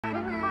Hoes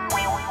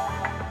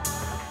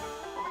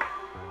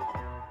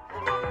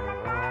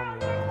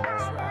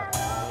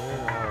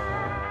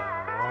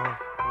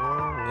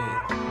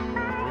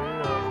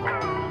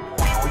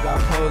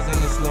in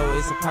the slow,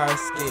 it's a power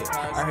skip.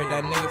 I heard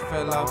that nigga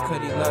fell off cause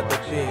he loved the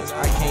bitch.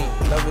 I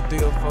can't love a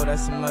 304,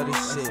 that's some other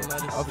shit.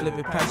 I'll flip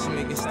it past you,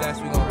 make it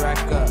stats, we gon' rack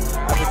up.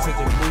 I been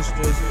taking blue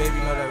strips, baby,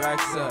 know that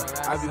racks up.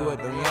 I be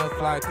with them young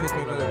fly, Chris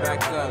me the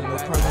back up. No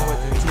person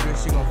with the tutor,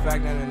 she gon'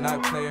 fact that a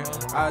not player.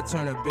 I'll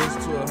turn a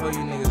bitch to a hoe,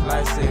 you niggas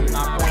lifesaver.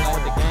 I'm playing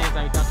with the games, I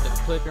ain't got to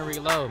click and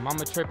reload.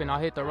 Mama tripping, I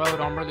hit the road,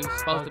 I'm really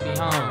supposed to be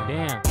home.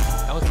 Damn.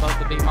 That was supposed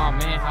to be my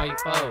man, how he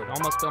fold.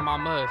 Almost spilled my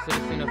mud,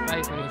 should've seen the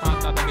face when he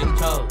found out the bitch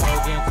chose. Go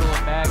get into a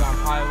bag, I'm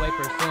high away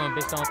pursuing.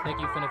 Bitch, don't think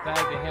you finna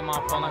fag, then hit my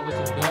phone like what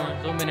you doing.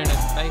 Zooming in a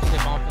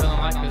spaceship, I'm feeling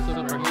like a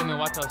superhuman.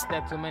 Watch your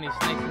step, too many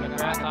snakes in the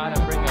grass, I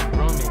done bring a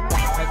grooming.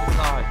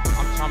 Pesticide,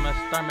 I'm trying to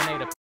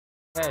exterminate a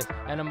pest.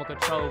 Animal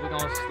control, we gon'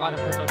 slide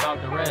and pistol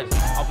dog the rest.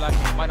 All black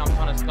and white, I'm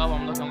trying to scope,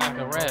 I'm looking like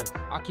a ref.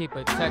 I keep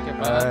a tech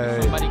if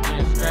somebody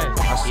getting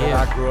stressed. I said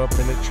I grew up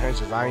in the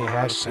trenches, I ain't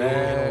had shit.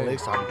 Hitting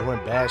licks, I'm doing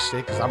bad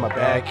shit cause I'm a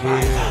bad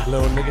kid.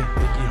 Little nigga,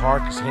 think he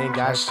hard cause he ain't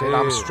got shit.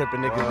 I'm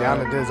stripping niggas down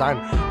to design.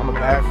 I'm a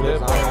bad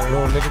flip.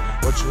 Little nigga,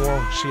 what you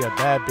want? She a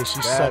bad bitch,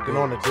 she sucking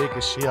on the dick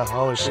and she a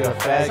hoe and she a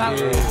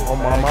faggot. On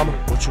my mama,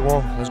 what you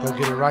want? Let's go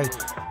get it right.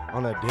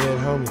 On the dead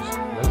homies,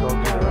 let's go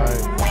get it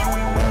right.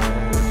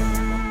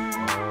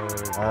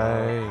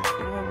 Hey,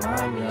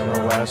 I'm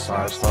the West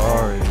Side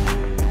Story.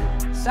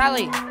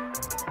 Sally.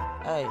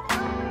 Hey.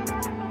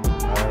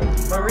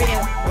 Maria,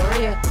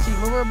 she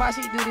move her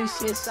body, she do this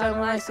shit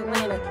something like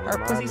Selena. Her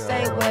pussy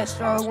say West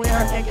strong with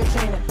her and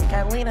Katrina.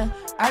 Catalina,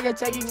 I can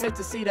take you just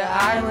to see the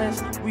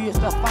islands. We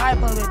used to fight,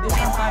 but this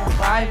time fighting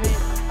private.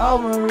 Oh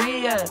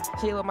Maria,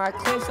 she let my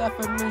clips up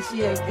for me,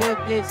 she a good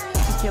bitch.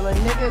 She kill a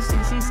nigga,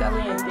 she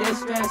selling in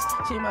distress.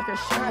 She make her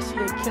shine, she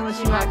a killer,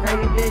 she my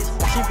crazy bitch.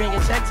 She bring a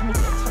check to me,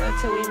 tell her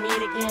till we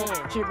meet again.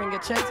 She bring a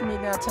check to me,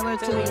 now tell her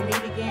till we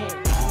meet again.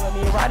 She let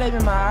me right up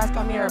in my eyes,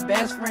 call me her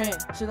best friend.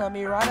 She let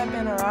me right up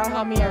in her eyes,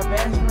 call me her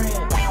best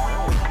friend.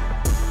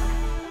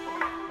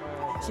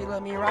 She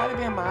let me right up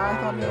in my eyes,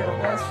 call me her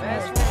best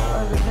friend.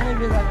 Her beginning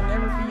bitch, I can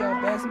never be your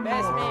best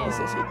man. She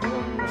said she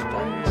doing it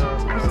straight,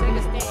 she took a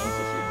stand.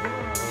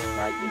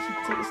 She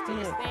took a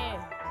stand.